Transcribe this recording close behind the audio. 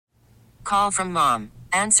Call from mom.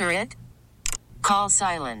 Answer it. Call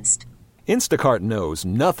silenced. Instacart knows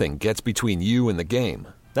nothing gets between you and the game.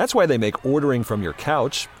 That's why they make ordering from your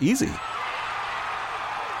couch easy.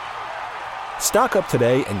 Stock up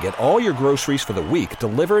today and get all your groceries for the week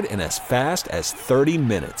delivered in as fast as 30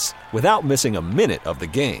 minutes without missing a minute of the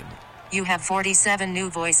game. You have 47 new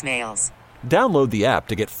voicemails. Download the app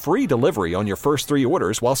to get free delivery on your first 3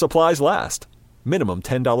 orders while supplies last. Minimum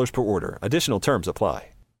 $10 per order. Additional terms apply.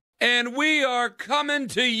 And we are coming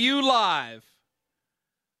to you live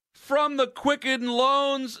from the Quicken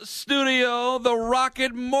Loans studio, the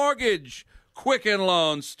Rocket Mortgage Quicken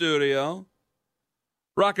Loans studio.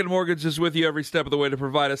 Rocket Mortgage is with you every step of the way to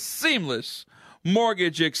provide a seamless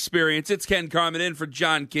mortgage experience. It's Ken Carman in for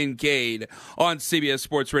John Kincaid on CBS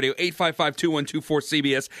Sports Radio.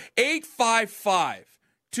 855-212-4CBS.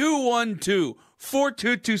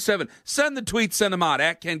 855-212-4227. Send the tweets, send them out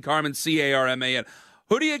at Ken Carman, Carman.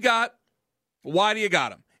 Who do you got? Why do you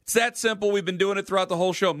got them? It's that simple. We've been doing it throughout the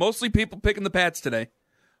whole show. Mostly people picking the Pats today.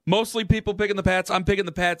 Mostly people picking the Pats. I'm picking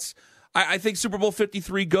the Pats. I think Super Bowl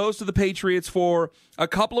 53 goes to the Patriots for a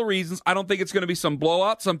couple of reasons. I don't think it's going to be some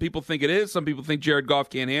blowout. Some people think it is. Some people think Jared Goff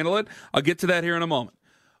can't handle it. I'll get to that here in a moment.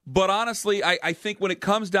 But honestly, I think when it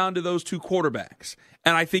comes down to those two quarterbacks,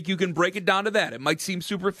 and I think you can break it down to that. It might seem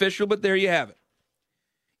superficial, but there you have it.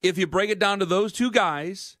 If you break it down to those two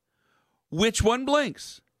guys, which one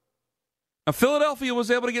blinks? Now, Philadelphia was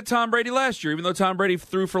able to get Tom Brady last year, even though Tom Brady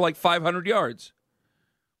threw for like 500 yards.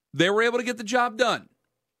 They were able to get the job done.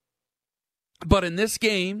 But in this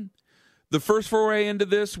game, the first foray into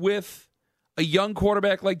this with a young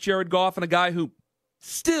quarterback like Jared Goff and a guy who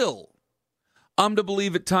still, I'm to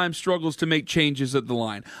believe at times, struggles to make changes at the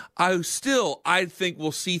line. I think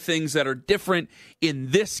we'll see things that are different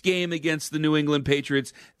in this game against the New England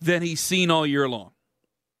Patriots than he's seen all year long.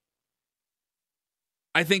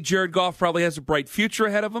 I think Jared Goff probably has a bright future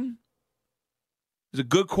ahead of him. He's a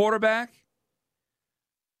good quarterback.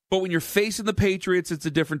 But when you're facing the Patriots, it's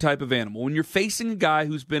a different type of animal. When you're facing a guy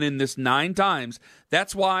who's been in this 9 times,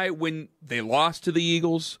 that's why when they lost to the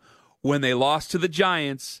Eagles, when they lost to the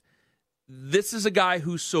Giants, this is a guy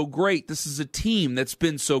who's so great. This is a team that's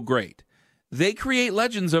been so great. They create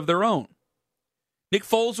legends of their own. Nick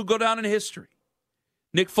Foles will go down in history.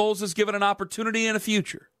 Nick Foles is given an opportunity and a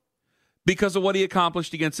future because of what he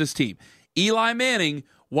accomplished against this team. Eli Manning,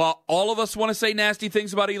 while all of us want to say nasty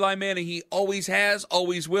things about Eli Manning, he always has,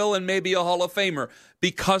 always will, and maybe a Hall of Famer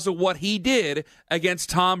because of what he did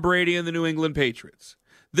against Tom Brady and the New England Patriots.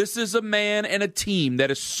 This is a man and a team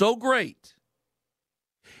that is so great.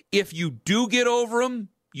 If you do get over him,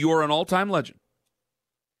 you are an all-time legend.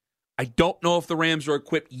 I don't know if the Rams are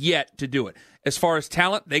equipped yet to do it. As far as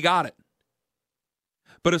talent, they got it.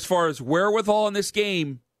 But as far as wherewithal in this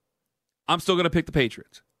game, I'm still going to pick the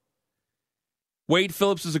Patriots. Wade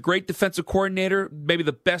Phillips is a great defensive coordinator, maybe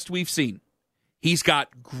the best we've seen. He's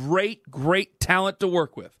got great talent to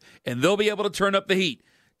work with, and they'll be able to turn up the heat.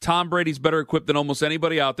 Tom Brady's better equipped than almost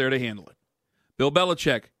anybody out there to handle it. Bill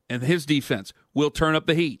Belichick and his defense will turn up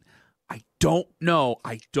the heat. I don't know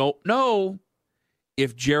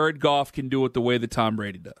if Jared Goff can do it the way that Tom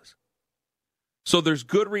Brady does. So there's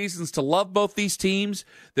good reasons to love both these teams.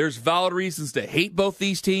 There's valid reasons to hate both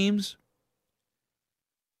these teams.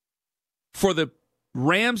 For the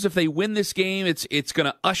Rams, if they win this game, it's going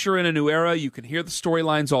to usher in a new era. You can hear the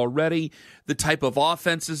storylines already, the type of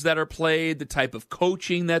offenses that are played, the type of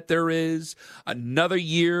coaching that there is. Another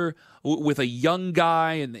year with a young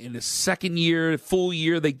guy, and in his second year, full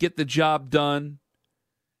year, they get the job done.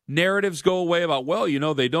 Narratives go away about,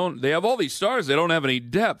 they have all these stars, they don't have any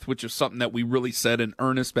depth, which is something that we really said in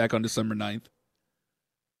earnest back on December 9th.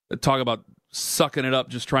 Talk about sucking it up,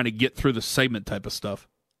 just trying to get through the segment type of stuff.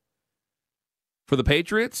 For the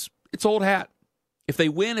Patriots, it's old hat. If they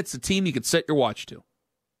win, it's a team you can set your watch to.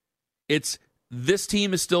 This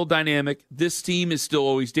team is still dynamic. This team is still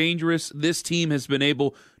always dangerous. This team has been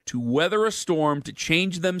able to weather a storm, to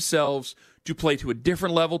change themselves, to play to a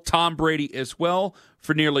different level. Tom Brady as well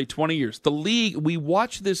for nearly 20 years. The league, we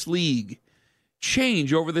watch this league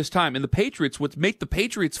change over this time. And the Patriots, what makes the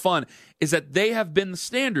Patriots fun is that they have been the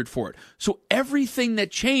standard for it. So everything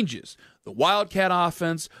that changes, the Wildcat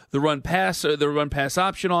offense, the run pass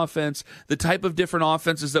option offense, the type of different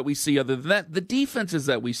offenses that we see, other than that, the defenses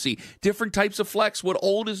that we see, different types of flex, what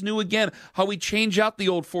old is new again, how we change out the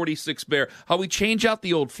old 46 bear, how we change out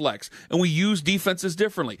the old flex, and we use defenses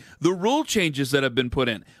differently. The rule changes that have been put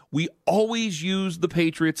in, we always use the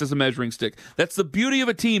Patriots as a measuring stick. That's the beauty of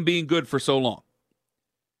a team being good for so long.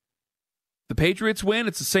 The Patriots win,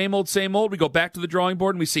 it's the same old, same old. We go back to the drawing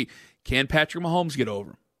board and we see, can Patrick Mahomes get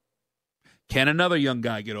over him? Can another young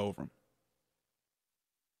guy get over him?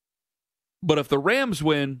 But if the Rams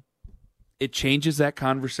win, it changes that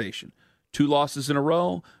conversation. 2 losses in a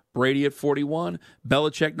row, Brady at 41,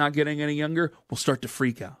 Belichick not getting any younger, we'll start to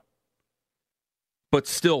freak out. But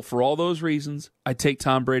still, for all those reasons, I take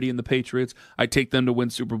Tom Brady and the Patriots. I take them to win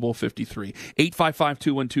Super Bowl 53.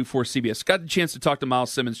 855-212-4CBS. Got the chance to talk to Miles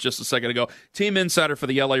Simmons just a second ago. Team insider for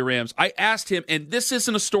the LA Rams. I asked him, and this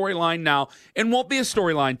isn't a storyline now, and won't be a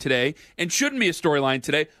storyline today, and shouldn't be a storyline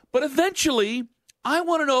today, but eventually, I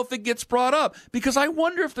want to know if it gets brought up, because I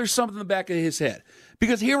wonder if there's something in the back of his head.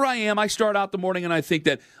 Because here I am, I start out the morning, and I think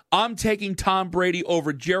that I'm taking Tom Brady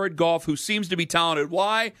over Jared Goff, who seems to be talented.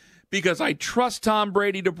 Why? Because I trust Tom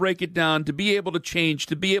Brady to break it down, to be able to change,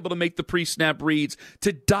 to be able to make the pre-snap reads,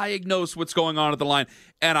 to diagnose what's going on at the line.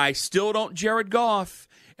 And I still don't Jared Goff.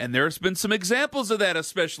 And there's been some examples of that,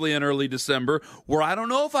 especially in early December, where I don't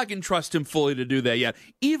know if I can trust him fully to do that yet,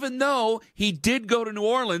 even though he did go to New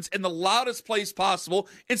Orleans in the loudest place possible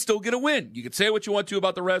and still get a win. You can say what you want to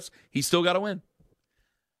about the refs. He still got a win.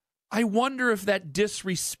 I wonder if that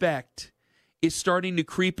disrespect is starting to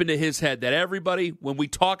creep into his head, that everybody, when we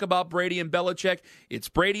talk about Brady and Belichick, it's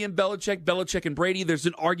Brady and Belichick, Belichick and Brady. There's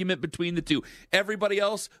an argument between the two. Everybody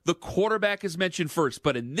else, the quarterback is mentioned first.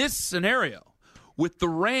 But in this scenario, with the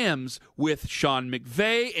Rams, with Sean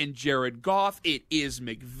McVay and Jared Goff, it is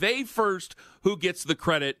McVay first who gets the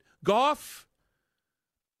credit. Goff,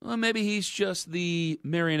 well, maybe he's just the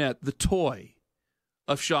marionette, the toy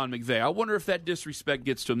of Sean McVay. I wonder if that disrespect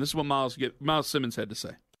gets to him. This is what Miles Simmons had to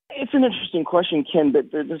say. It's an interesting question, Ken,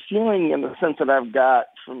 but the feeling and the sense that I've got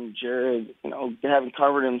from Jared, having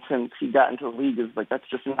covered him since he got into the league, is like that's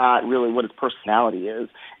just not really what his personality is.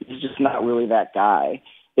 He's just not really that guy.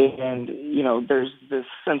 And, there's this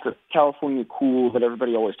sense of California cool that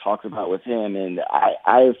everybody always talks about with him, and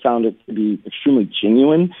I have found it to be extremely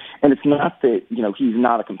genuine. And it's not that, he's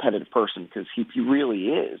not a competitive person, because he really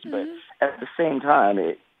is. Mm-hmm. But at the same time,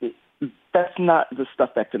 that's not the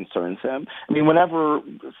stuff that concerns him. I mean, whenever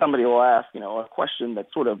somebody will ask, a question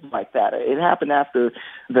that's sort of like that, it happened after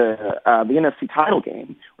the NFC title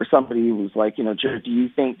game, where somebody was like, Jared, do you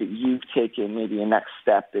think that you've taken maybe a next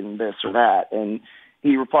step in this or that? And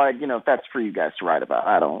he replied, that's for you guys to write about.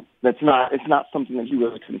 I don't. It's not something that he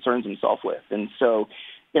really concerns himself with. And so,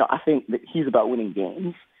 I think that he's about winning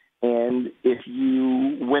games. And if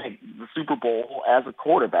you win the Super Bowl as a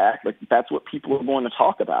quarterback, that's what people are going to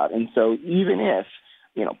talk about. And so even if,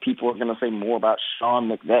 people are going to say more about Sean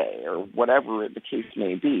McVay or whatever the case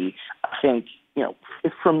may be, I think,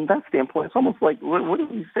 from that standpoint, it's almost like, what do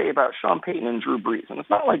we say about Sean Payton and Drew Brees? And it's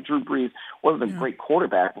not like Drew Brees wasn't a great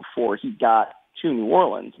quarterback before he got to New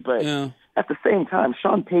Orleans. But at the same time,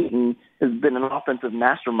 Sean Payton has been an offensive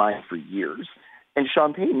mastermind for years. And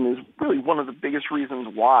Sean Payton is really one of the biggest reasons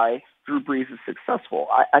why Drew Brees is successful.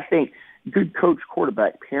 I think good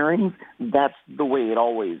coach-quarterback pairings, that's the way it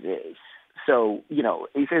always is. So,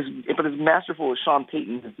 he says, but as masterful as Sean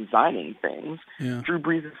Payton is designing things, Drew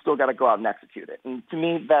Brees has still got to go out and execute it. And to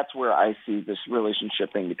me, that's where I see this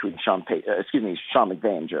relationship thing between Sean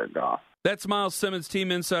McVay and Jared Goff. That's Miles Simmons,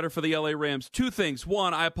 team insider for the LA Rams. 2 things.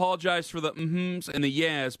 1, I apologize for the mm-hms and the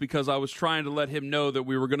yes, because I was trying to let him know that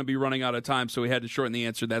we were going to be running out of time, so he had to shorten the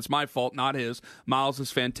answer. That's my fault, not his. Miles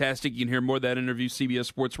is fantastic. You can hear more of that interview,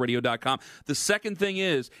 CBSSportsRadio.com. The second thing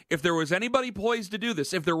is, if there was anybody poised to do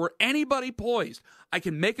this, if there were anybody poised, I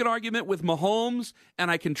can make an argument with Mahomes,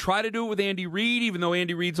 and I can try to do it with Andy Reid, even though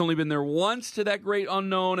Andy Reid's only been there once to that great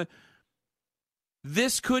unknown.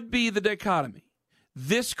 This could be the dichotomy.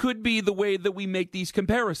 This could be the way that we make these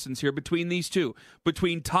comparisons here between these two,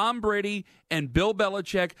 between Tom Brady and Bill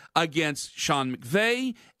Belichick against Sean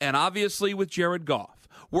McVay and obviously with Jared Goff,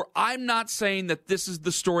 where I'm not saying that this is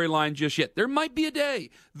the storyline just yet. There might be a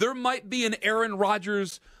day. There might be an Aaron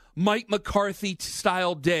Rodgers, Mike McCarthy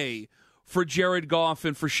style day for Jared Goff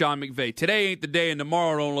and for Sean McVay. Today ain't the day, and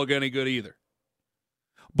tomorrow don't look any good either.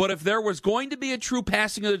 But if there was going to be a true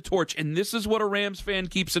passing of the torch, and this is what a Rams fan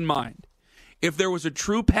keeps in mind, if there was a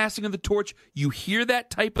true passing of the torch, you hear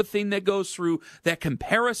that type of thing that goes through, that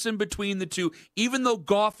comparison between the two. Even though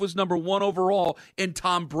Goff was number 1 overall and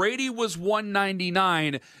Tom Brady was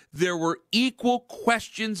 199, there were equal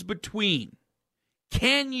questions between.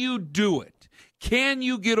 Can you do it? Can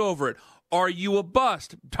you get over it? Are you a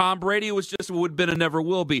bust? Tom Brady would have been and never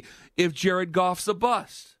will be. If Jared Goff's a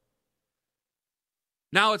bust.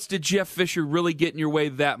 Now it's, did Jeff Fisher really get in your way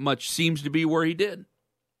that much? Seems to be where he did.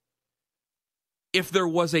 If there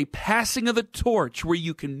was a passing of the torch where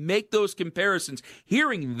you can make those comparisons,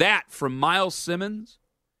 hearing that from Miles Simmons,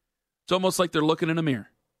 it's almost like they're looking in a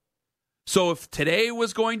mirror. So if today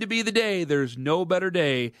was going to be the day, there's no better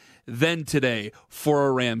day than today for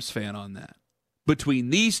a Rams fan on that. between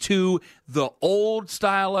these two, the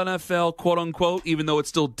old-style NFL, quote-unquote, even though it's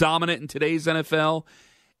still dominant in today's NFL,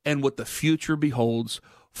 and what the future beholds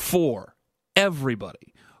for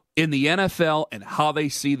everybody in the NFL and how they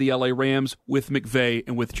see the LA Rams with McVay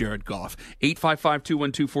and with Jared Goff.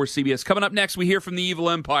 855-212-4CBS. Coming up next, we hear from the Evil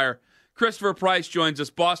Empire. Christopher Price joins us,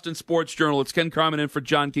 Boston Sports Journal. It's Ken Carman in for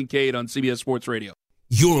John Kincaid on CBS Sports Radio.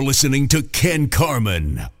 You're listening to Ken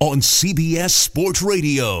Carman on CBS Sports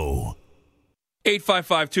Radio.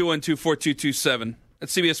 855-212-4227.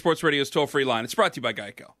 That's CBS Sports Radio's toll-free line. It's brought to you by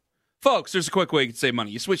Geico. Folks, there's a quick way you can save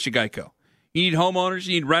money. You switch to Geico. You need homeowners,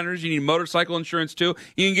 you need renters, you need motorcycle insurance too.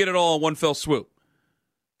 You can get it all in one fell swoop.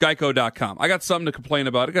 Geico.com. I got something to complain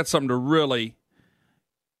about. I got something to really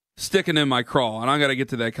sticking in my craw, and I'm going to get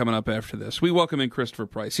to that coming up after this. We welcome in Christopher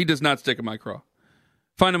Price. He does not stick in my craw.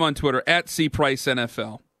 Find him on Twitter, at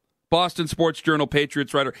CPriceNFL. Boston Sports Journal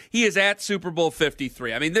Patriots writer. He is at Super Bowl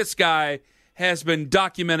 53. I mean, this guy has been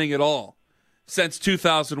documenting it all since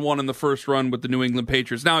 2001 in the first run with the New England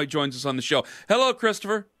Patriots. Now he joins us on the show. Hello,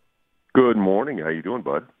 Christopher. Good morning. How you doing,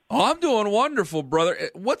 bud? Oh, I'm doing wonderful, brother.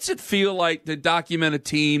 What's it feel like to document a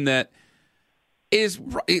team that is,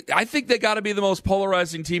 I think they got to be the most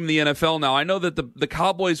polarizing team in the NFL now. I know that the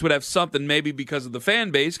Cowboys would have something maybe because of the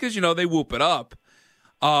fan base, because, you know, they whoop it up.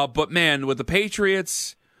 But, man, with the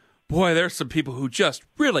Patriots, boy, there's some people who just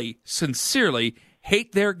really, sincerely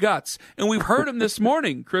hate their guts. And we've heard them this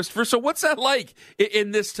morning, Christopher. So what's that like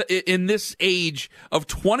in this age of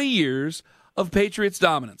 20 years of Patriots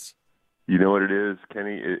dominance? You know what it is,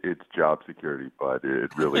 Kenny? It's job security, bud.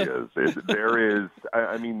 It really is. There's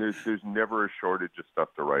never a shortage of stuff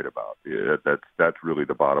to write about. That's really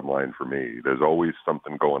the bottom line for me. There's always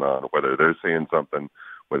something going on, whether they're saying something,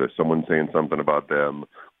 whether someone's saying something about them,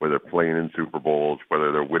 whether they're playing in Super Bowls,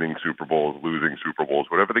 whether they're winning Super Bowls, losing Super Bowls,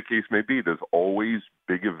 whatever the case may be, there's always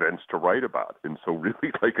big events to write about. And so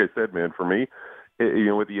really, like I said, man, for me, at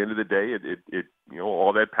the end of the day,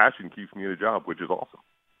 all that passion keeps me in a job, which is awesome.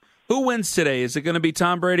 Who wins today? Is it going to be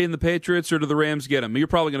Tom Brady and the Patriots, or do the Rams get him? You're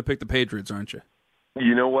probably going to pick the Patriots, aren't you?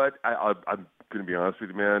 You know what? I'm going to be honest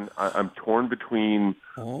with you, man. I'm torn between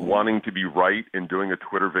wanting to be right and doing a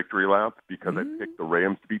Twitter victory lap because I picked the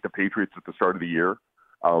Rams to beat the Patriots at the start of the year,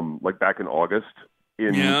 like back in August.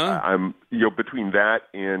 I'm between that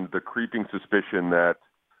and the creeping suspicion that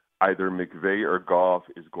either McVay or Goff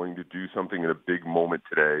is going to do something in a big moment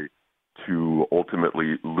today to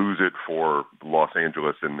ultimately lose it for Los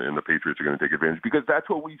Angeles, and the Patriots are going to take advantage, because that's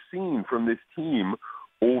what we've seen from this team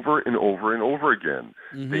over and over and over again.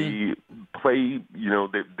 Mm-hmm. They play,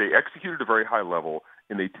 they execute at a very high level,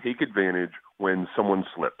 and they take advantage when someone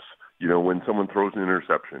slips, when someone throws an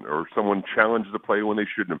interception, or someone challenges a play when they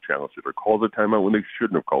shouldn't have challenged it, or calls a timeout when they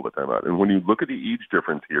shouldn't have called a timeout. And when you look at the age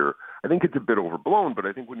difference here, I think it's a bit overblown, but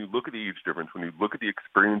I think when you look at the age difference, when you look at the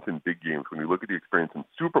experience in big games, when you look at the experience in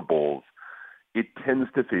Super Bowls, it tends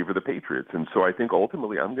to favor the Patriots. And so I think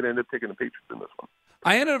ultimately I'm going to end up taking the Patriots in this one.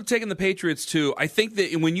 I ended up taking the Patriots too. I think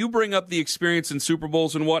that when you bring up the experience in Super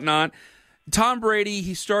Bowls and whatnot, Tom Brady,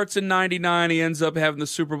 he starts in 99. He ends up having the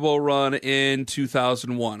Super Bowl run in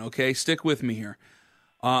 2001. Okay, stick with me here.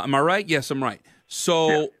 Am I right? Yes, I'm right.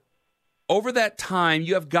 So over that time,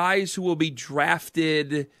 you have guys who will be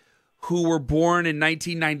drafted who were born in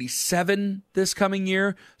 1997 this coming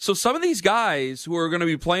year. So some of these guys who are going to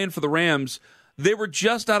be playing for the Rams, they were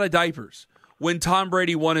just out of diapers when Tom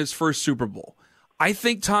Brady won his first Super Bowl. I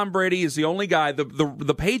think Tom Brady is the only guy,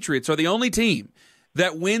 the Patriots are the only team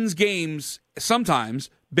that wins games sometimes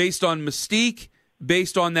based on mystique,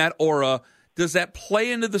 based on that aura. Does that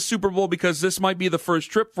play into the Super Bowl? Because this might be the first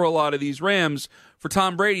trip for a lot of these Rams. For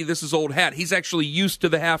Tom Brady, this is old hat. He's actually used to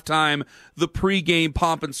the halftime, the pregame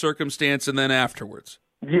pomp and circumstance, and then afterwards.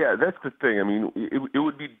 Yeah, that's the thing. I mean, it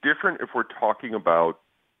would be different if we're talking about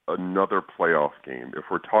another playoff game. If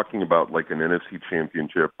we're talking about like an NFC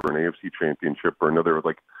championship or an AFC championship or another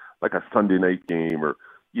like a Sunday night game, or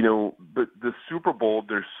but the Super Bowl,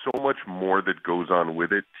 there's so much more that goes on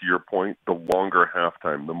with it. To your point, the longer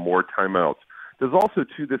halftime, the more timeouts. There's also,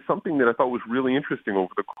 too, there's something that I thought was really interesting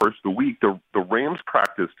over the course of the week. The Rams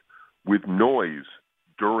practiced with noise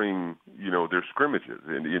during, their scrimmages.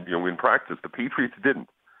 And, in practice, the Patriots didn't.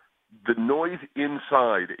 The noise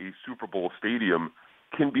inside a Super Bowl stadium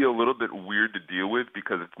can be a little bit weird to deal with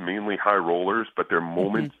because it's mainly high rollers, but there are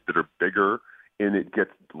moments that are bigger and it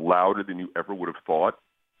gets louder than you ever would have thought.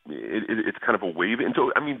 It's kind of a wave. And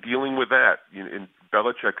so, dealing with that, and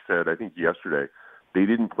Belichick said, I think yesterday, they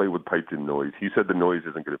didn't play with piped-in noise. He said the noise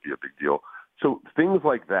isn't going to be a big deal. So things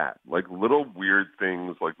like that, like little weird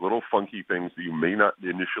things, like little funky things that you may not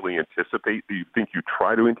initially anticipate, that you think you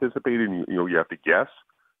try to anticipate and you have to guess,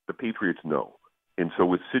 the Patriots know. And so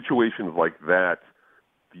with situations like that,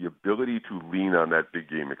 the ability to lean on that big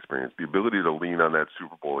game experience, the ability to lean on that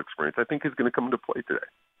Super Bowl experience, I think is going to come into play today.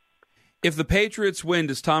 If the Patriots win,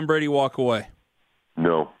 does Tom Brady walk away?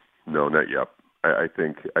 No, not yet. I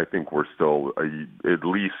think we're still at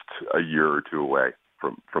least a year or two away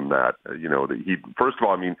from that. First of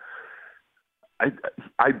all, I mean,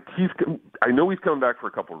 I know he's coming back for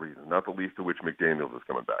a couple of reasons, not the least of which McDaniels is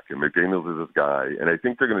coming back. And McDaniels is this guy, and I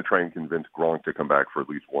think they're going to try and convince Gronk to come back for at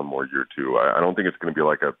least one more year, too. I don't think it's going to be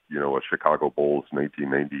like a Chicago Bulls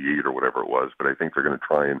 1998 or whatever it was, but I think they're going to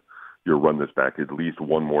try and run this back at least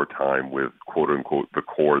one more time with, quote-unquote, the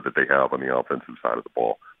core that they have on the offensive side of the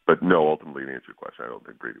ball. But no, ultimately, to answer your question, I don't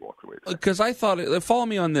think Brady walks away. Because I thought, follow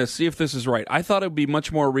me on this, see if this is right. I thought it would be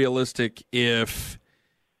much more realistic if...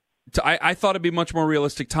 I thought it'd be much more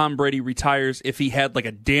realistic Tom Brady retires if he had like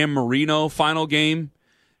a Dan Marino final game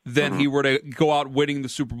than he were to go out winning the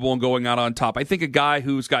Super Bowl and going out on top. I think a guy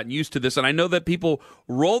who's gotten used to this, and I know that people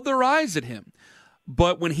rolled their eyes at him,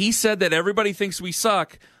 but when he said that everybody thinks we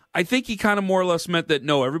suck, I think he kind of more or less meant that,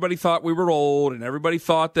 no, everybody thought we were old, and everybody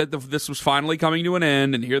thought that this was finally coming to an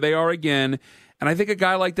end, and here they are again. And I think a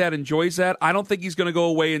guy like that enjoys that. I don't think he's going to go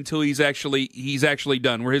away until he's actually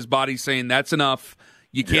done, where his body's saying, that's enough.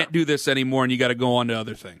 You can't do this anymore, and you got to go on to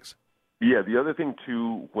other things. Yeah, the other thing,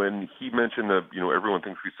 too, when he mentioned that, everyone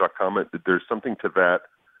thinks we suck comment, there's something to that.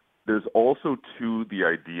 There's also, too, the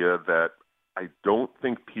idea that I don't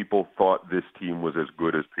think people thought this team was as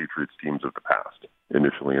good as Patriots teams of the past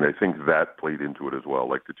initially, and I think that played into it as well,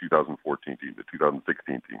 like the 2014 team, the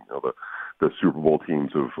 2016 team, the Super Bowl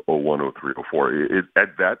teams of 01, 03, 04.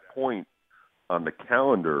 At that point on the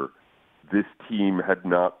calendar, this team had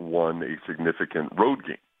not won a significant road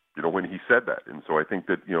game, when he said that. And so I think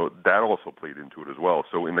that, that also played into it as well.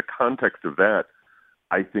 So in the context of that,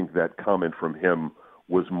 I think that comment from him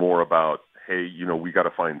was more about, hey, we got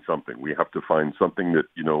to find something. We have to find something that,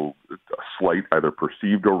 a slight, either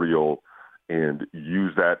perceived or real, and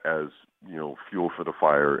use that as, fuel for the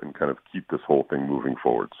fire and kind of keep this whole thing moving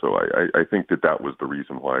forward. So I think that was the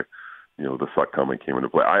reason why the suck comment came into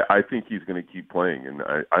play. I think he's going to keep playing, and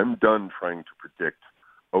I'm done trying to predict,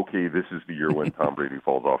 okay, this is the year when Tom Brady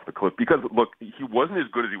falls off the cliff. Because, look, he wasn't as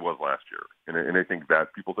good as he was last year. And I think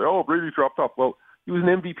that people say, oh, Brady dropped off. Well, he was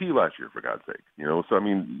an MVP last year, for God's sake. So, I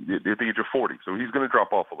mean, at the age of 40. So he's going to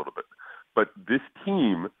drop off a little bit. But this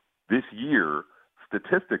team, this year,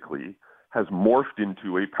 statistically, has morphed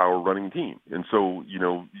into a power-running team. And so, you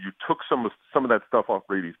took some of that stuff off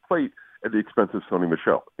Brady's plate at the expense of Sony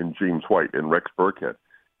Michel and James White and Rex Burkhead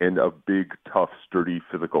and a big, tough, sturdy,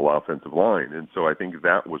 physical offensive line. And so I think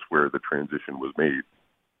that was where the transition was made.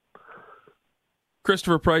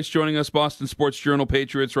 Christopher Price joining us, Boston Sports Journal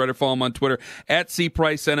Patriots writer. Follow him on Twitter,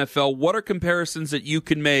 @CPriceNFL. What are comparisons that you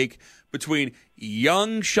can make between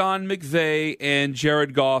young Sean McVay and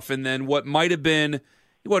Jared Goff, and then what might have been,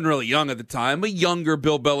 he wasn't really young at the time, but younger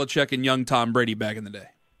Bill Belichick and young Tom Brady back in the day?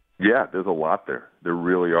 Yeah, there's a lot there. There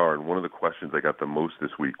really are. And one of the questions I got the most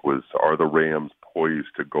this week was, are the Rams poised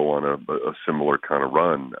to go on a similar kind of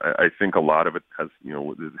run? I think a lot of it has,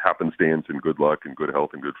 happenstance and good luck and good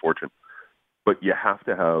health and good fortune. But you have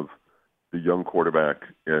to have the young quarterback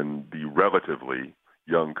and the relatively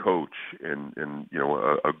young coach and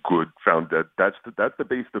a good that's the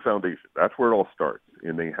base, the foundation. That's where it all starts.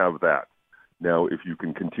 And they have that. Now, if you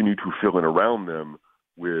can continue to fill in around them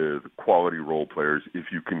with quality role players,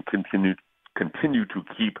 if you can continue to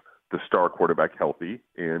keep the star quarterback healthy,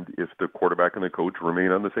 and if the quarterback and the coach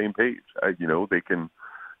remain on the same page, they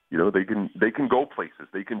can go places,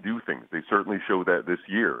 they can do things. They certainly show that this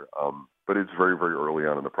year, but it's very, very early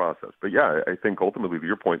on in the process. But yeah, I think ultimately, to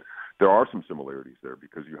your point, there are some similarities there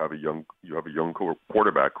because you have a young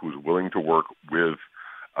quarterback who's willing to work with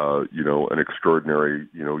an extraordinary,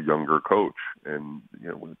 younger coach. And,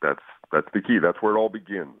 that's the key. That's where it all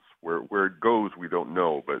begins. Where it goes, we don't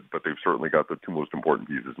know, but they've certainly got the two most important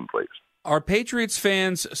pieces in place. Are Patriots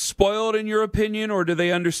fans spoiled, in your opinion, or do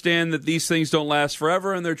they understand that these things don't last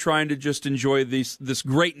forever and they're trying to just enjoy this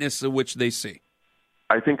greatness of which they see?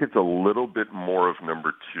 I think it's a little bit more of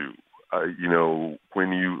number two.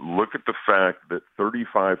 When you look at the fact that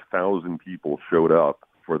 35,000 people showed up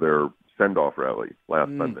for their send-off rally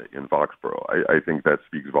last Sunday in Foxborough, I think that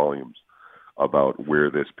speaks volumes about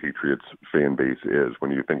where this Patriots fan base is.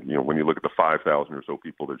 When you think, when you look at the 5,000 or so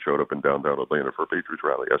people that showed up in downtown Atlanta for a Patriots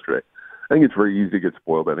rally yesterday, I think it's very easy to get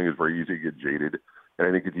spoiled. I think it's very easy to get jaded. And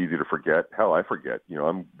I think it's easy to forget. Hell, I forget.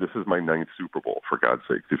 This is my 9th Super Bowl, for God's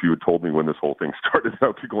sakes. If you had told me when this whole thing started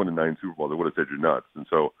out to going to 9 Super Bowls, I would have said you're nuts. And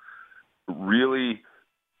so really,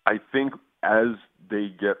 I think as they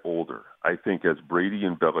get older, I think as Brady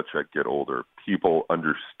and Belichick get older, people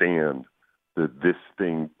understand that this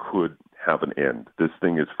thing could have an end. This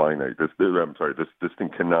thing is finite. This thing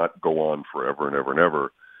cannot go on forever and ever and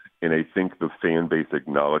ever. And I think the fan base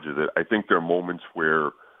acknowledges it. I think there are moments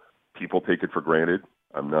where people take it for granted.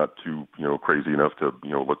 I'm not too, crazy enough to,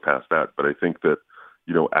 look past that. But I think that,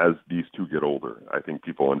 as these two get older, I think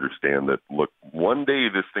people understand that, look, one day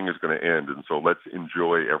this thing is going to end. And so let's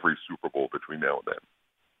enjoy every Super Bowl between now and then.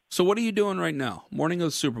 So what are you doing right now? Morning of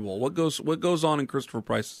the Super Bowl. What goes on in Christopher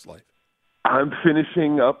Price's life? I'm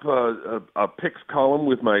finishing up a picks column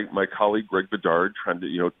with my colleague Greg Bedard. Trying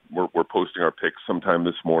to, we're posting our picks sometime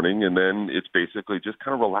this morning, and then it's basically just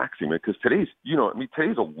kind of relaxing, because today's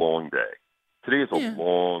a long day. Today is a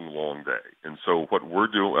long day, and so what we're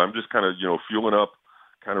doing, I'm just kind of fueling up,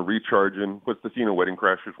 kind of recharging. What's the scene in Wedding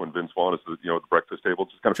Crashers when Vince Vaughn is at the breakfast table,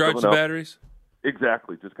 just kind of charge the batteries.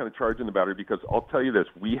 Exactly, just kind of charging the battery, because I'll tell you this: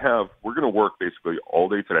 we're going to work basically all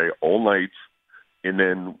day today, all night. And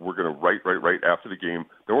then we're going to right after the game.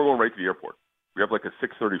 Then we're going right to the airport. We have like a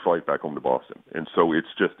 6:30 flight back home to Boston. And so it's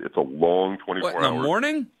a long 24 hours. In the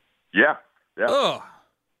morning? Yeah. Ugh.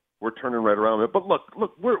 We're turning right around it. But look,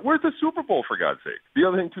 we're at the Super Bowl, for God's sake. The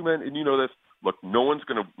other thing too, man, and you know this, look, no one's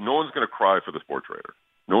going to cry for the sports writer.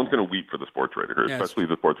 No one's going to weep for the sports writer here, especially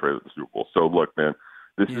the sports writer at the Super Bowl. So look, man,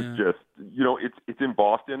 this is just, it's in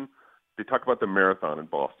Boston. They talk about the marathon in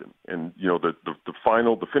Boston, and the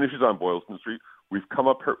finish is on Boylston Street. We've come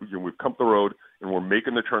up the road, and we're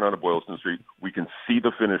making the turn onto Boylston Street. We can see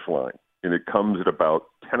the finish line, and it comes at about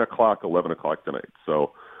 10 o'clock, 11 o'clock tonight.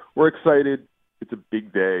 So we're excited. It's a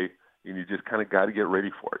big day, and you just kind of got to get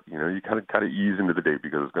ready for it. You kind of got to ease into the day,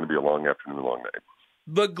 because it's going to be a long afternoon, a long night.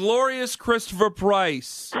 The glorious Christopher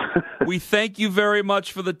Price. We thank you very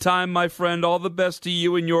much for the time, my friend. All the best to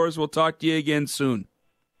you and yours. We'll talk to you again soon.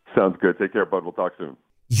 Sounds good. Take care, bud. We'll talk soon.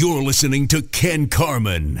 You're listening to Ken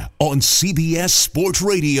Carman on CBS Sports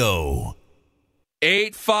Radio.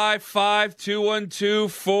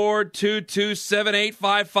 855-212-4227,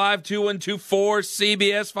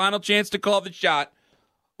 855-212-4CBS. Final chance to call the shot.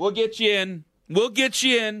 We'll get you in.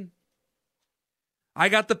 I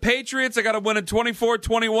got the Patriots. I got to win at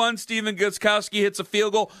 24-21. Steven Gostkowski hits a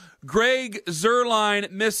field goal. Greg Zuerlein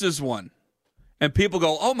misses one. And people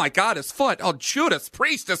go, oh, my God, his foot. Oh, Judas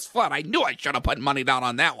Priest, his foot. I knew I should have put money down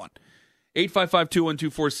on that one.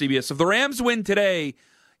 855-212-4CBS. If the Rams win today,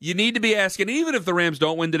 you need to be asking, even if the Rams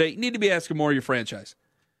don't win today, you need to be asking more of your franchise.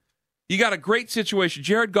 You got a great situation.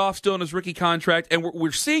 Jared Goff still in his rookie contract, and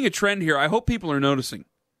we're seeing a trend here. I hope people are noticing.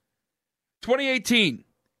 2018,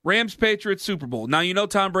 Rams-Patriots Super Bowl. Now,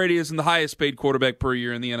 Tom Brady isn't the highest paid quarterback per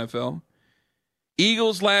year in the NFL.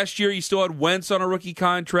 Eagles last year, you still had Wentz on a rookie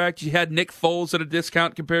contract. You had Nick Foles at a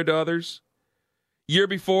discount compared to others. Year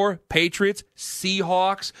before, Patriots,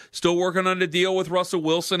 Seahawks, still working on a deal with Russell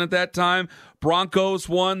Wilson at that time. Broncos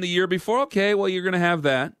won the year before. Okay, well, you're going to have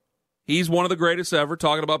that. He's one of the greatest ever,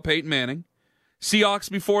 talking about Peyton Manning.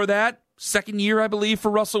 Seahawks before that, second year, I believe,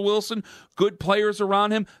 for Russell Wilson. Good players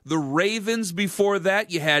around him. The Ravens before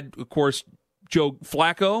that, you had, of course, Joe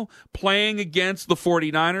Flacco playing against the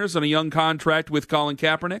 49ers on a young contract with Colin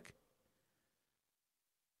Kaepernick.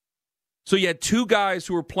 So you had two guys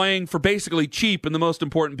who were playing for basically cheap in the most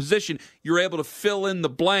important position. You're able to fill in the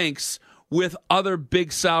blanks with other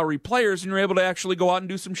big salary players, and you're able to actually go out and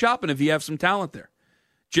do some shopping if you have some talent there.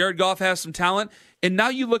 Jared Goff has some talent, and now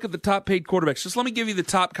you look at the top paid quarterbacks. Just let me give you the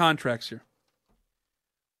top contracts here.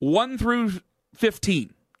 1 through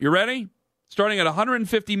 15. You ready? Starting at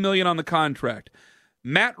 $150 million on the contract.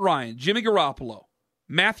 Matt Ryan, Jimmy Garoppolo,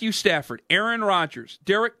 Matthew Stafford, Aaron Rodgers,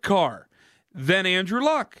 Derek Carr, then Andrew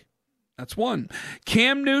Luck. That's one.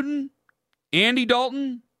 Cam Newton, Andy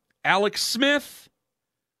Dalton, Alex Smith,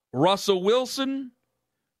 Russell Wilson,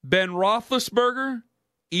 Ben Roethlisberger,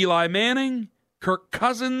 Eli Manning, Kirk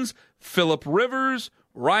Cousins, Phillip Rivers,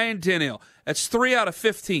 Ryan Tannehill. That's 3 out of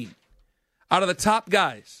 15 out of the top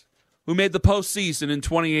guys who made the postseason in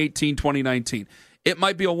 2018, 2019. It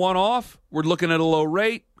might be a one-off. We're looking at a low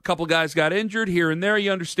rate. A couple guys got injured here and there.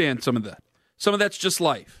 You understand some of that. Some of that's just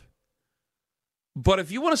life. But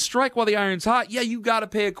if you want to strike while the iron's hot, yeah, you got to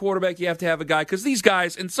pay a quarterback. You have to have a guy. Because these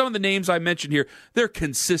guys, and some of the names I mentioned here, they're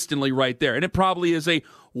consistently right there. And it probably is a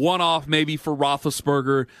one-off maybe for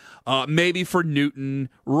Roethlisberger, maybe for Newton.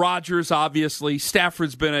 Rodgers, obviously.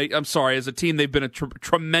 Stafford's been as a team, they've been a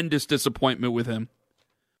tremendous disappointment with him.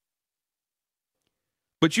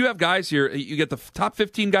 But you have guys here, you get the top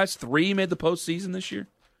 15 guys, 3 made the postseason this year.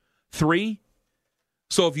 3.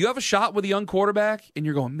 So if you have a shot with a young quarterback and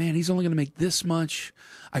you're going, man, he's only going to make this much,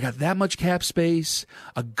 I got that much cap space,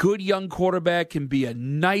 a good young quarterback can be a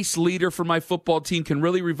nice leader for my football team, can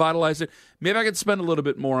really revitalize it, maybe I could spend a little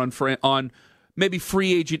bit more on maybe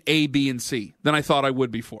free agent A, B, and C than I thought I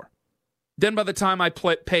would before. Then by the time I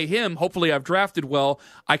pay him, hopefully I've drafted well,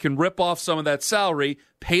 I can rip off some of that salary,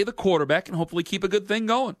 pay the quarterback, and hopefully keep a good thing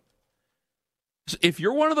going. So if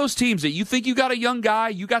you're one of those teams that you think you got a young guy,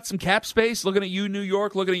 you got some cap space, looking at you, New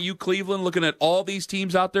York, looking at you, Cleveland, looking at all these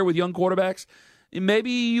teams out there with young quarterbacks, maybe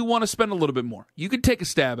you want to spend a little bit more. You could take a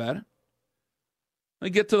stab at it. Let me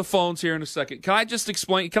get to the phones here in a second. Can I just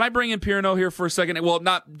explain? Can I bring in Pierno here for a second? Well,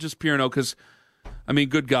 not just Pierno, because, I mean,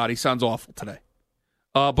 good God, he sounds awful today.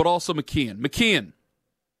 But also McKeon. McKeon.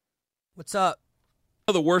 What's up?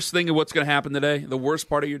 The worst thing of what's going to happen today? The worst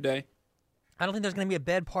part of your day? I don't think there's going to be a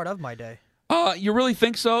bad part of my day. You really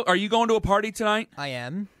think so? Are you going to a party tonight? I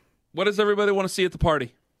am. What does everybody want to see at the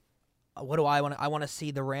party? What do I want? I want to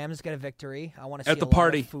see the Rams get a victory. I want to see at the a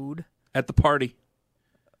party. lot of food. At the party.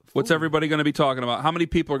 What's everybody going to be talking about? How many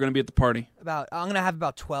people are going to be at the party? I'm going to have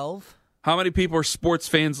about 12. How many people are sports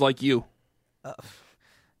fans like you?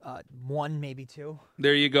 One, maybe two.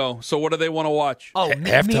 There you go. So what do they want to watch? Oh,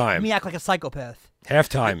 halftime. Me act like a psychopath.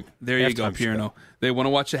 Halftime. There you go, Pierno. They want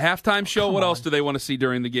to watch the halftime show. What else do they want to see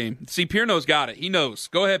during the game? See, Pierno's got it. He knows.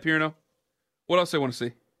 Go ahead, Pierno. What else they want to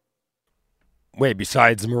see? Wait,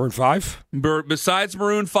 besides Maroon 5? Besides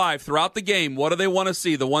Maroon 5, throughout the game, what do they want to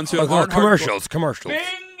see? The ones who have commercials.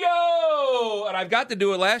 Bingo! And I've got to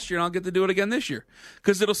do it last year, and I'll get to do it again this year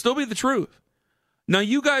because it'll still be the truth. Now,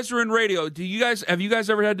 you guys are in radio. Have you guys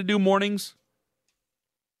ever had to do mornings?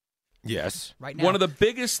 Yes. Right now. One of the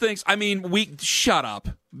biggest things, shut up,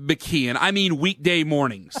 McKeon. I mean weekday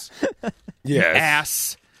mornings. Yes.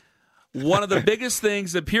 Ass. One of the biggest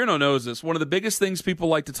things that Pierno knows this, one of the biggest things people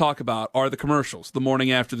like to talk about are the commercials the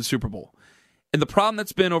morning after the Super Bowl. And the problem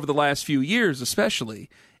that's been over the last few years especially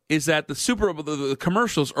is that the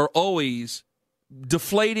commercials are always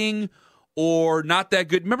deflating or not that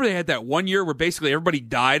good. Remember they had that one year where basically everybody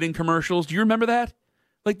died in commercials? Do you remember that?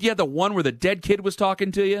 Like you had the one where the dead kid was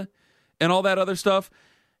talking to you and all that other stuff.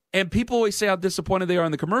 And people always say how disappointed they are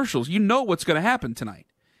in the commercials. You know what's going to happen tonight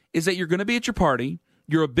is that you're going to be at your party.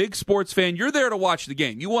 You're a big sports fan. You're there to watch the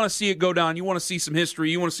game. You want to see it go down. You want to see some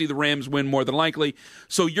history. You want to see the Rams win more than likely.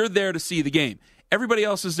 So you're there to see the game. Everybody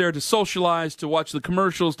else is there to socialize, to watch the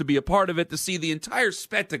commercials, to be a part of it, to see the entire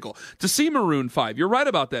spectacle, to see Maroon 5. You're right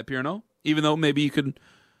about that, Pierno. Even though maybe you could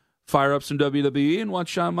fire up some WWE and watch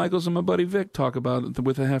Shawn Michaels and my buddy Vic talk about it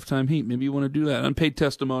with a halftime heat. Maybe you want to do that. Unpaid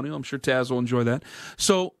testimonial. I'm sure Taz will enjoy that.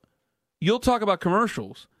 So you'll talk about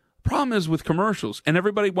commercials. Problem is with commercials, and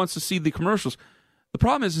everybody wants to see the commercials. The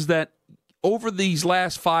problem is that over these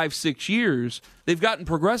last 5-6 years, they've gotten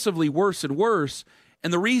progressively worse and worse.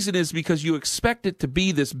 And the reason is because you expect it to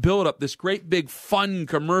be this build-up, this great big fun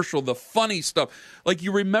commercial, the funny stuff. Like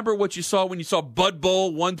you remember what you saw when you saw Bud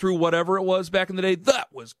Bowl 1 through whatever it was back in the day? That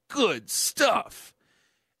was good stuff.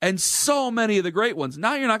 And so many of the great ones.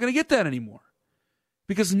 Now you're not going to get that anymore.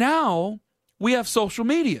 Because now we have social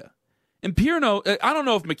media. And Pierno, I don't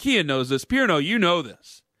know if McKeon knows this. Pierno, you know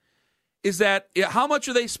this. Is that how much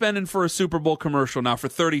are they spending for a Super Bowl commercial now for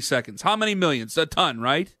 30 seconds? How many millions? A ton,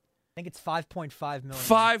 right? I think it's $5.5 million.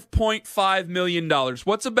 $5.5 million.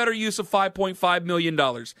 What's a better use of $5.5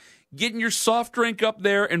 million? Getting your soft drink up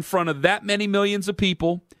there in front of that many millions of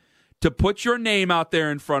people, to put your name out there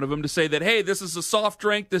in front of them, to say that, hey, this is a soft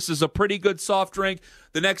drink, this is a pretty good soft drink.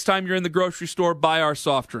 The next time you're in the grocery store, buy our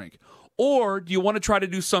soft drink. Or do you want to try to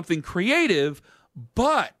do something creative,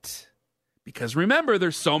 but because remember,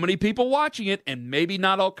 there's so many people watching it, and maybe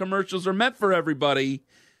not all commercials are meant for everybody,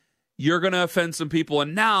 you're going to offend some people.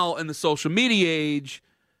 And now, in the social media age,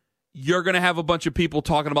 you're going to have a bunch of people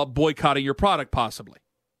talking about boycotting your product, possibly.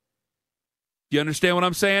 Do you understand what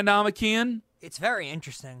I'm saying now, McKeon? It's very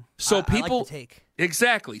interesting. So people, I like the take.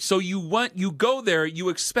 Exactly. So you go there, you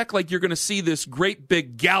expect like you're going to see this great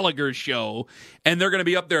big Gallagher show, and they're going to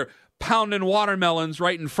be up there pounding watermelons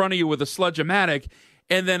right in front of you with a Sludge-O-Matic.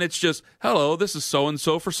 And then it's just, hello, this is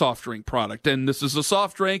so-and-so for soft drink product. And this is a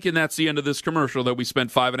soft drink, and that's the end of this commercial that we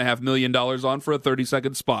spent $5.5 million on for a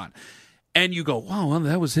 30-second spot. And you go, wow, well,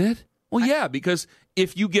 that was it? Well, yeah, because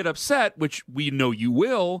if you get upset, which we know you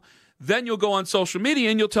will, then you'll go on social media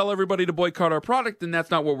and you'll tell everybody to boycott our product, and that's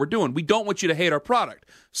not what we're doing. We don't want you to hate our product.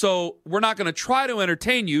 So we're not going to try to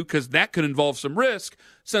entertain you because that could involve some risk.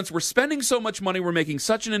 Since we're spending so much money, we're making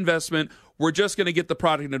such an investment, we're just going to get the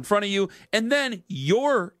product in front of you, and then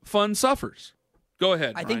your fun suffers. Go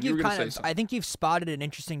ahead. I think Ryan. I think you've spotted an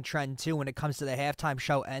interesting trend too when it comes to the halftime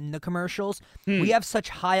show and the commercials. We have such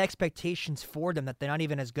high expectations for them that they're not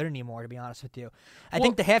even as good anymore, to be honest with you. I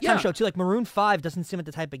think the halftime show too, like Maroon 5 doesn't seem like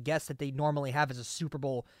the type of guest that they normally have as a Super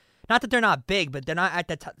Bowl. Not that they're not big, but they're not at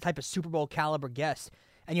that type of Super Bowl caliber guest.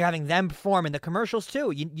 And you're having them perform in the commercials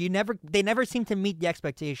too. They never seem to meet the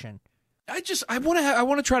expectation. I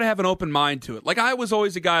want to try to have an open mind to it. Like, I was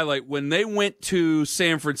always a guy, like, when they went to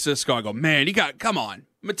San Francisco, I go, man, come on.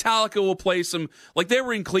 Metallica will play some, like, they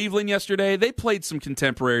were in Cleveland yesterday. They played some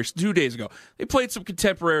contemporary, 2 days ago. They played some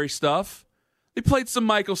contemporary stuff. They played some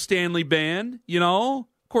Michael Stanley Band, you know?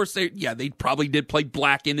 Of course, they probably did play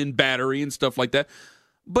Blackened and Battery and stuff like that.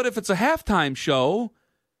 But if it's a halftime show,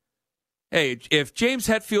 hey, if James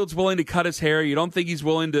Hetfield's willing to cut his hair, you don't think he's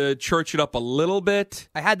willing to church it up a little bit?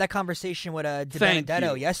 I had that conversation with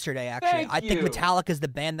DiBenedetto yesterday, actually. I think Metallica's the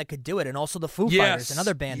band that could do it, and also the Foo Fighters,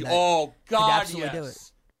 another band that could absolutely do it.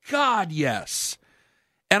 God, yes.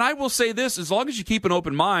 And I will say this, as long as you keep an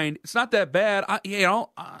open mind, it's not that bad. You're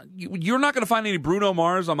not going to find any Bruno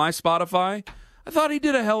Mars on my Spotify. I thought he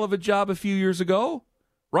did a hell of a job a few years ago.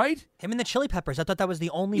 Right? Him and the Chili Peppers. I thought that was the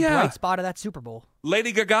only bright spot of that Super Bowl.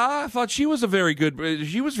 Lady Gaga, I thought she was very good at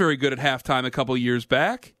halftime a couple years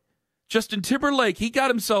back. Justin Timberlake, he got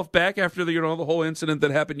himself back after the whole incident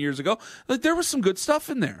that happened years ago. Like, there was some good stuff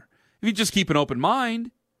in there. If you just keep an open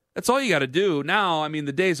mind, that's all you got to do. Now, I mean,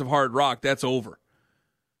 the days of hard rock, that's over.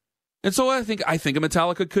 And so I think a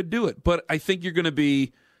Metallica could do it, but I think you'll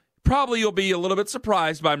be a little bit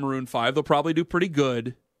surprised by Maroon 5. They'll probably do pretty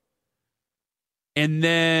good. And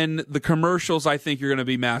then the commercials, I think you're going to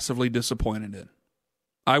be massively disappointed in.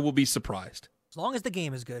 I will be surprised. As long as the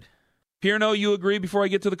game is good. Pierno, you agree before I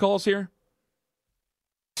get to the calls here?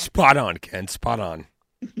 Spot on, Ken. Spot on.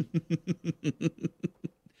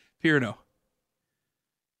 Pierno.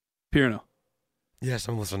 Yes,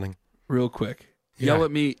 I'm listening. Real quick. Yeah.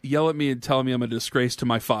 Yell at me and tell me I'm a disgrace to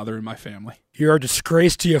my father and my family. You're a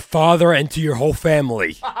disgrace to your father and to your whole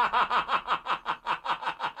family.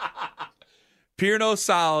 Pierno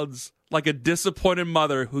sounds like a disappointed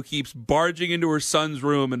mother who keeps barging into her son's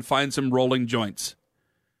room and finds him rolling joints.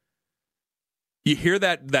 You hear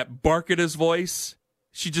that bark at his voice?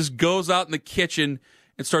 She just goes out in the kitchen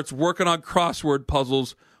and starts working on crossword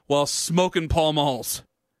puzzles while smoking Pall Malls.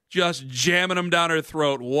 Just jamming them down her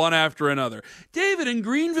throat one after another. David in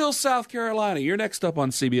Greenville, South Carolina. You're next up on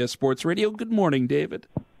CBS Sports Radio. Good morning, David.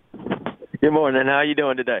 Good morning. How are you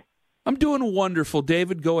doing today? I'm doing wonderful,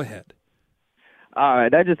 David. Go ahead. All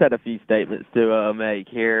right, I just had a few statements to make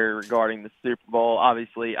here regarding the Super Bowl.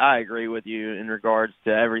 Obviously, I agree with you in regards to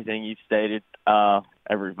everything you've stated.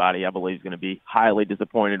 Everybody, I believe, is going to be highly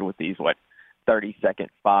disappointed with these, 30-second,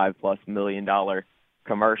 $5+ million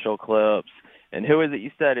commercial clips. And who is it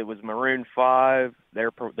you said? It was Maroon 5.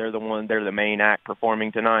 They're the main act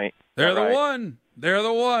performing tonight. They're the one.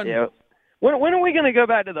 Yeah. When are we going to go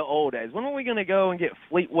back to the old days? When are we going to go and get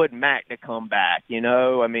Fleetwood Mac to come back? You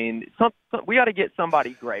know, I mean, we got to get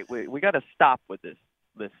somebody great. We got to stop with this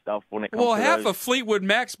stuff when it comes to half of Fleetwood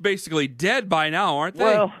Mac's basically dead by now, aren't they?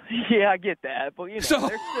 Well, yeah, I get that, but we have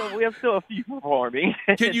still a few performing.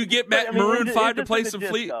 Can you get Maroon 5 to play some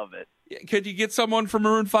Fleetwood? Could you get someone from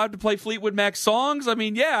Maroon 5 to play Fleetwood Mac songs? I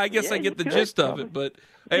mean, I guess I get the gist of it. But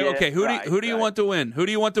hey, okay, who do you want to win? Who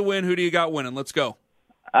do you want to win? Who do you got winning? Let's go.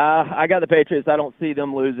 I got the Patriots. I don't see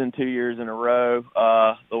them losing 2 years in a row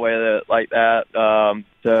the way that.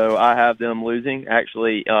 So I have them losing,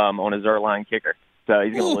 actually, on a Zerline kicker. So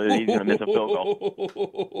he's going to lose. He's going to miss a field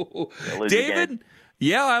goal. David,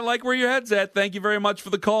 I like where your head's at. Thank you very much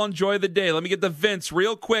for the call. Enjoy the day. Let me get the Vince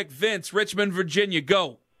real quick. Vince, Richmond, Virginia,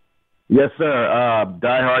 go. Yes, sir.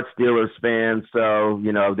 Diehard Steelers fan. So,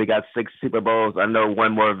 they got 6 Super Bowls. I know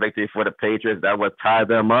one more victory for the Patriots. That would tie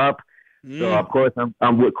them up. So, of course,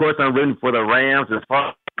 I'm rooting for the Rams. As far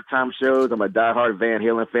as halftime shows, I'm a diehard Van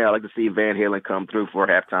Halen fan. I like to see Van Halen come through for a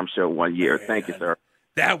halftime show one year. Thank you, sir.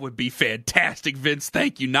 That would be fantastic, Vince.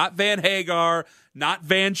 Thank you. Not Van Hagar, not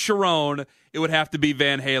Van Sharon. It would have to be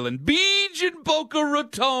Van Halen. Beej and Boca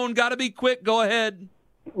Raton. Got to be quick. Go ahead.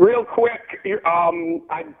 Real quick, I'm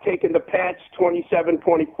taking the Pats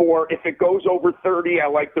 27-24. If it goes over 30, I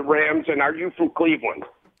like the Rams. And are you from Cleveland?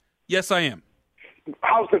 Yes, I am.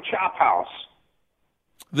 How's the Chop House?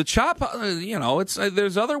 The Chop, it's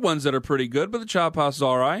there's other ones that are pretty good, but the Chop House is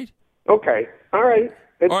all right. Okay, all right.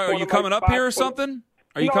 All right, are you coming up here or something?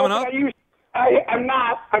 Are you coming up? I'm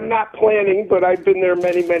not planning, but I've been there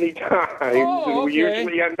many, many times, and we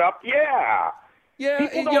usually end up. Yeah.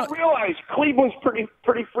 People don't realize Cleveland's pretty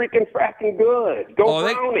freaking fracking good. Go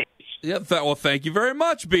Brownies. Yeah, well, thank you very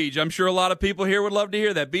much, Beach. I'm sure a lot of people here would love to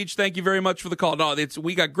hear that. Beach, thank you very much for the call. No,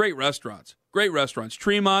 we got great restaurants. Great restaurants.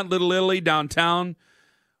 Tremont, Little Italy, downtown.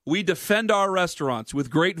 We defend our restaurants with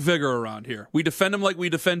great vigor around here. We defend them like we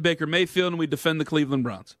defend Baker Mayfield and we defend the Cleveland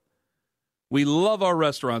Browns. We love our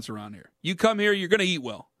restaurants around here. You come here, you're going to eat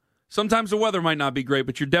well. Sometimes the weather might not be great,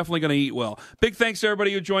 but you're definitely going to eat well. Big thanks to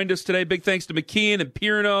everybody who joined us today. Big thanks to McKeon and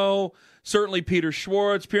Pierno, certainly Peter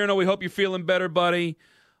Schwartz. Pierno, we hope you're feeling better, buddy.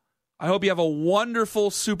 I hope you have a wonderful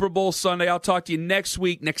Super Bowl Sunday. I'll talk to you next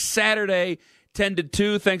week, next Saturday, 10 to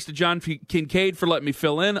 2. Thanks to John Kincaid for letting me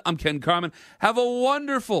fill in. I'm Ken Carman. Have a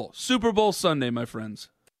wonderful Super Bowl Sunday, my friends.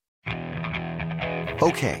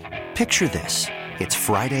 Okay, picture this. It's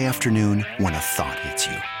Friday afternoon when a thought hits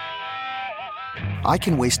you. I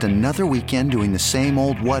can waste another weekend doing the same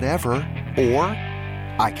old whatever, or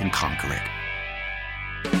I can conquer it.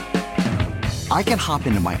 I can hop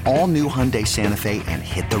into my all-new Hyundai Santa Fe and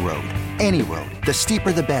hit the road. Any road. The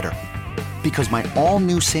steeper, the better. Because my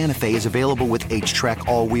all-new Santa Fe is available with H-Track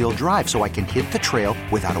all-wheel drive, so I can hit the trail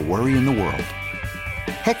without a worry in the world.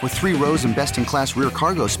 Heck, with 3 rows and best-in-class rear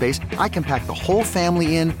cargo space, I can pack the whole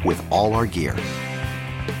family in with all our gear.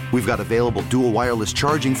 We've got available dual wireless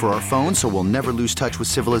charging for our phones, so we'll never lose touch with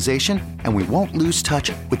civilization, and we won't lose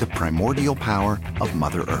touch with the primordial power of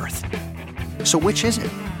Mother Earth. So which is it?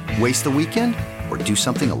 Waste the weekend or do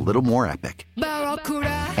something a little more epic?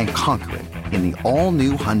 And conquer it in the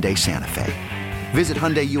all-new Hyundai Santa Fe. Visit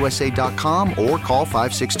HyundaiUSA.com or call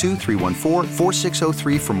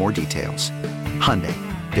 562-314-4603 for more details. Hyundai,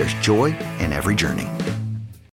 there's joy in every journey.